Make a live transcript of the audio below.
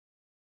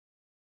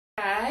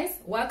Guys,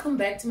 welcome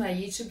back to my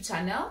YouTube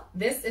channel.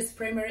 This is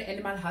Primary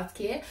Animal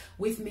Healthcare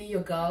with me,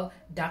 your girl,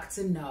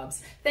 Dr.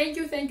 Nobs. Thank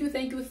you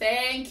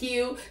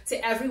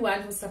to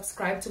everyone who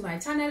subscribed to my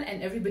channel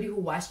and everybody who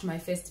watched my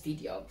first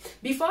video.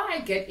 Before I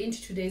get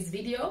into today's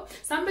video,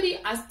 somebody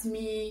asked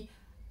me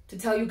to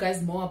tell you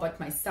guys more about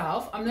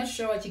myself. I'm not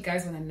sure what you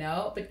guys want to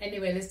know, but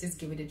anyway, let's just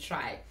give it a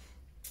try.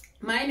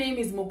 My name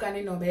is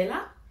Mokane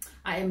Nobela.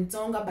 I am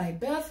Tonga by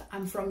birth.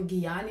 I'm from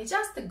Guyana,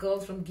 just a girl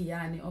from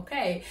Guyana,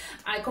 okay?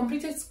 I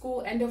completed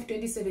school end of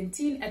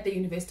 2017 at the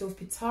University of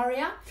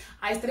Pretoria.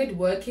 I started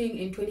working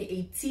in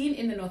 2018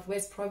 in the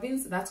Northwest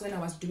Province. That's when I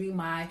was doing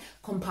my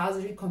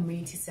compulsory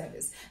community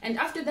service. And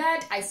after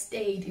that, I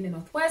stayed in the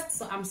Northwest,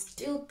 so I'm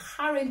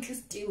currently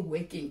still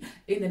working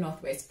in the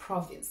Northwest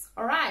Province,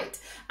 all right?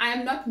 I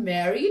am not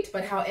married,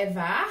 but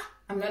however,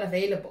 I'm not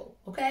available,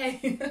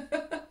 okay?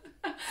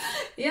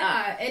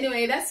 Yeah,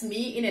 anyway, that's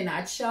me in a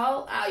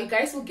nutshell. You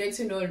guys will get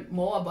to know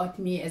more about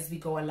me as we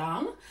go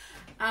along.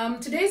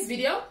 Today's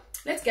video,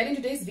 let's get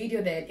into today's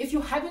video then. If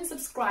you haven't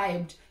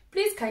subscribed,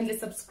 please kindly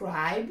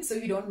subscribe so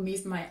you don't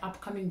miss my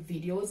upcoming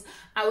videos.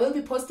 I will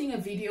be posting a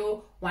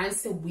video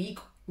once a week,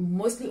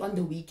 mostly on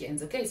the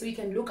weekends, okay? So you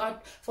can look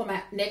out for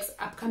my next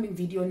upcoming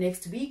video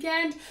next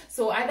weekend.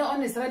 So either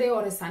on a Saturday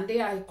or a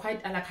Sunday. I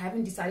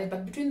haven't decided,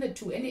 but between the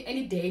two,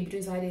 any day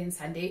between Saturday and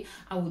Sunday,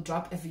 I will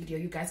drop a video.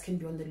 You guys can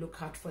be on the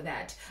lookout for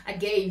that.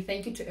 Again,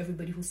 thank you to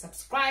everybody who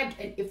subscribed,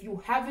 and if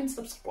you haven't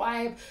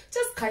subscribed,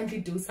 just kindly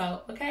do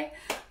so, okay?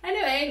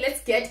 Anyway,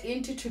 let's get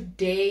into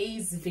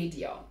today's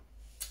video.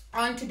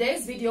 On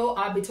today's video,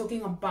 I'll be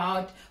talking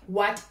about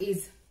what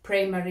is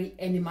primary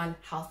animal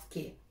health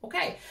care.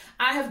 Okay,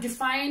 I have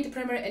defined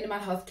primary animal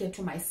health care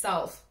to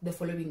myself the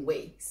following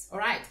ways. All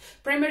right,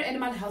 primary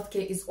animal health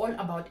care is all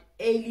about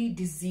early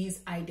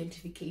disease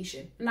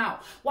identification. Now,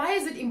 why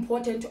is it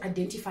important to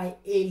identify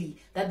early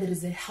that there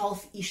is a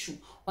health issue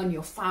on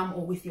your farm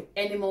or with your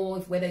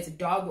animals, whether it's a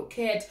dog or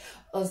cat,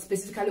 or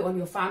specifically on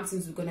your farm,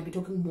 since we're going to be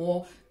talking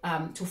more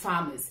to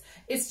farmers?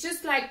 It's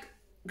just like,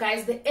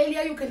 guys, the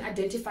earlier you can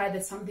identify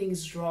that something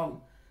is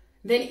wrong,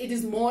 then it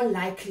is more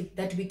likely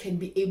that we can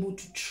be able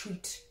to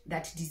treat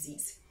that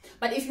disease.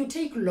 But if you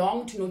take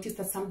long to notice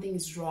that something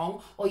is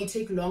wrong, or you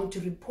take long to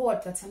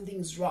report that something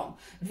is wrong,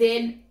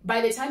 then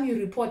by the time you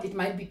report, it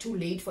might be too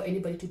late for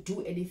anybody to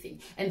do anything,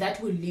 and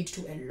that will lead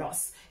to a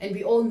loss. And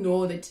we all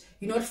know that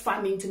you're not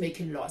farming to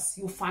make a loss,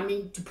 you're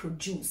farming to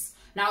produce.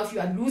 Now, if you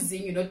are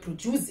losing, you're not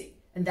producing,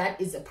 and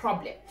that is a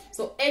problem.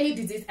 So early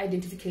disease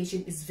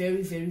identification is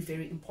very, very,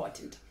 very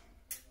important.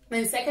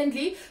 And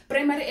secondly,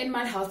 primary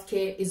animal health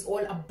care is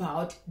all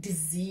about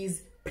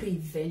disease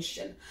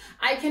prevention.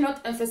 I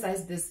cannot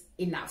emphasize this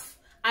enough.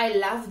 I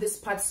love this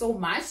part so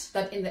much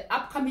that in the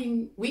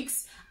upcoming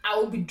weeks, I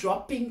will be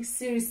dropping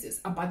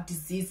series about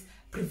disease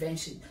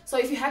prevention. So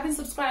if you haven't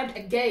subscribed,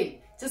 again,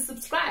 just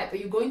subscribe or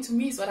you're going to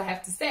miss what I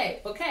have to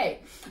say, okay?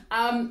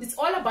 It's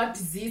all about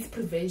disease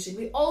prevention.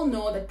 We all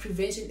know that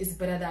prevention is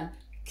better than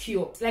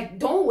cure. Like,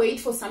 don't wait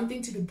for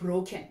something to be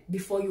broken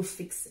before you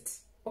fix it,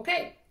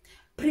 okay?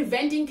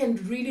 Preventing can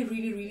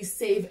really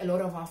save a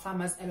lot of our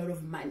farmers a lot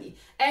of money,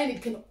 and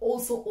it can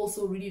also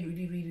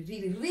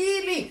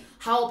really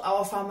help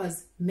our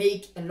farmers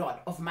make a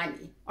lot of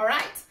money. All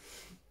right,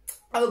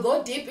 I will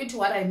go deep into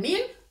what I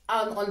mean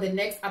on the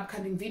next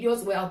upcoming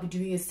videos, where I'll be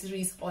doing a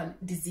series on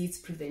disease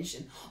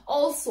prevention.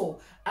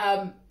 Also,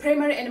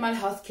 primary animal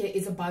health care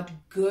is about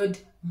good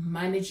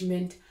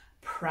management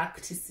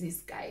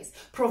practices, guys,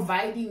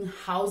 providing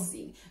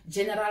housing,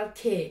 general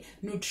care,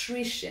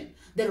 nutrition,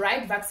 the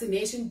right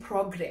vaccination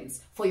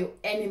programs for your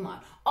animal.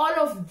 All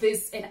of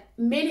this and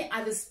many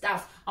other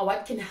stuff are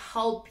what can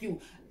help you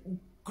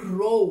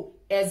grow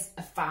as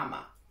a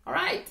farmer. All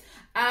right,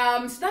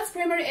 so that's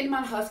primary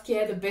animal health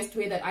care, the best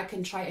way that I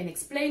can try and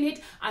explain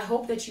it. I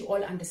hope that you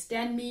all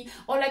understand me.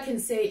 All I can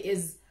say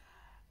is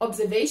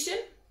observation,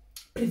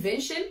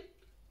 prevention,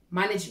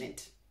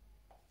 management.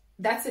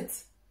 That's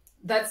it.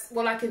 That's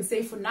all I can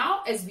say for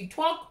now. As we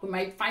talk, we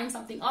might find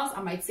something else.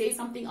 I might say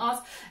something else.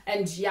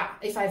 And yeah,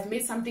 if I've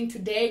made something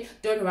today,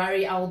 don't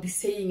worry. I will be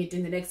saying it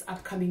in the next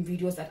upcoming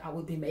videos that I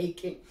will be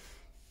making.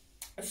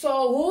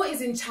 So who is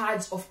in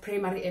charge of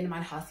primary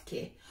animal health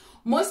care?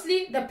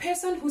 Mostly the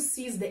person who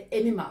sees the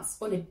animals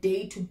on a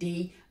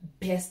day-to-day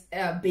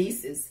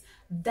basis.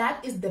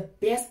 That is the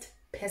best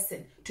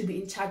person to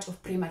be in charge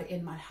of primary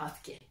animal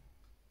health care.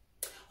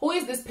 Who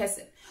is this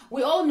person?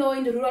 We all know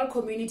in the rural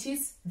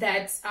communities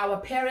that our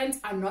parents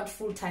are not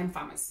full-time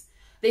farmers.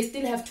 They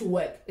still have to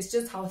work. It's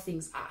just how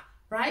things are,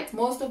 right?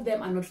 Most of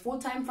them are not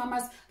full-time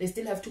farmers. They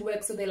still have to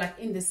work. So they're like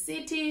in the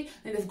city,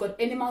 and they've got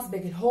animals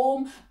back at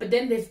home, but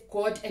then they've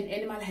got an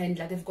animal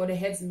handler. They've got a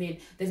headsman.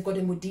 They've got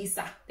a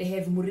mudisa. They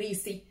have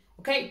murisi.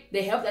 Okay,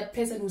 they have that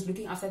person who's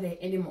looking after their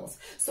animals.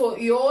 So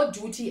your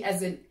duty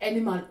as an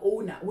animal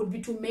owner would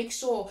be to make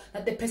sure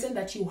that the person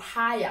that you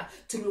hire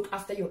to look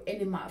after your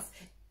animals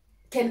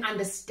can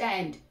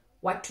understand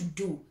what to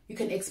do. You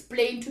can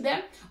explain to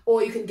them,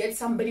 or you can get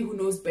somebody who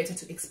knows better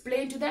to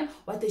explain to them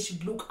what they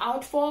should look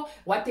out for,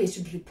 what they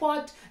should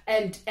report,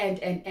 and.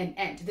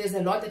 There's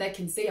a lot that I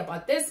can say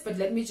about this, but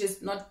let me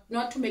just,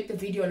 not to make the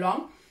video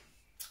long,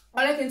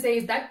 all I can say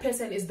is that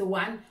person is the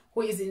one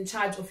who is in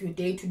charge of your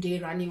day-to-day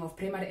running of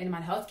primary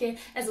animal healthcare,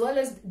 as well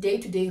as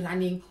day-to-day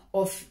running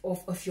of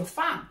your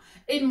farm.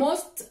 In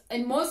most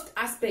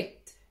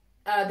aspects,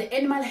 the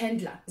animal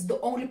handler is the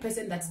only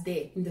person that's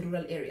there in the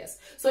rural areas.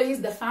 So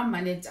he's the farm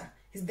manager,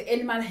 he's the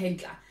animal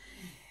handler,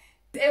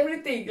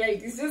 everything.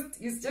 Like it's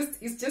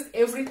just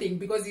everything,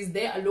 because he's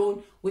there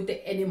alone with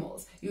the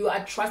animals. You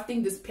are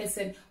trusting this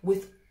person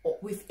with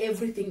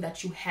everything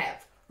that you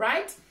have,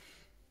 right?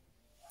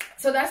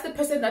 So that's the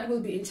person that will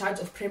be in charge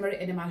of primary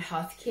animal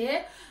health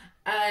care.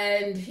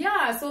 And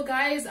yeah, so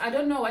guys, I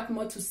don't know what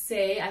more to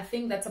say. I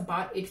think that's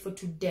about it for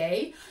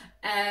today.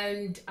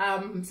 And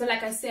so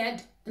like I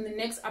said, in the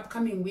next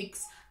upcoming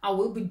weeks, I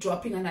will be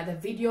dropping another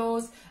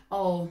videos,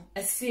 or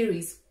a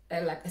series,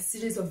 like a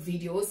series of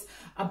videos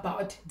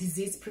about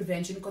disease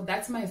prevention, because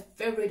that's my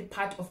favorite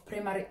part of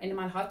primary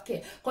animal health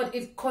care,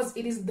 because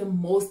it is the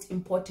most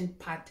important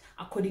part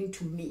according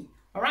to me.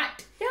 All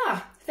right,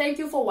 yeah, thank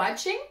you for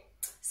watching.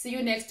 See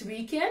you next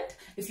weekend.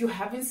 If you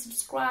haven't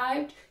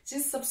subscribed,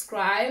 just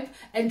subscribe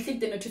and click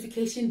the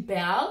notification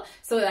bell,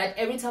 so that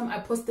every time I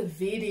post a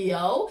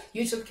video,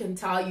 YouTube can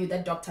tell you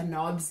that Dr.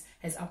 Knobs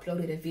has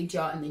uploaded a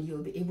video, and then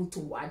you'll be able to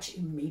watch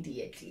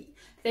immediately.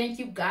 Thank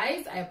you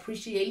guys. I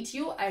appreciate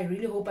you. I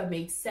really hope I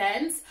made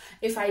sense.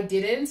 If I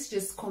didn't,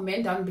 just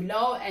comment down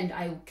below and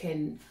I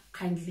can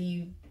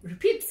kindly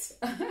repeat.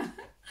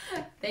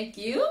 Thank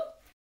you.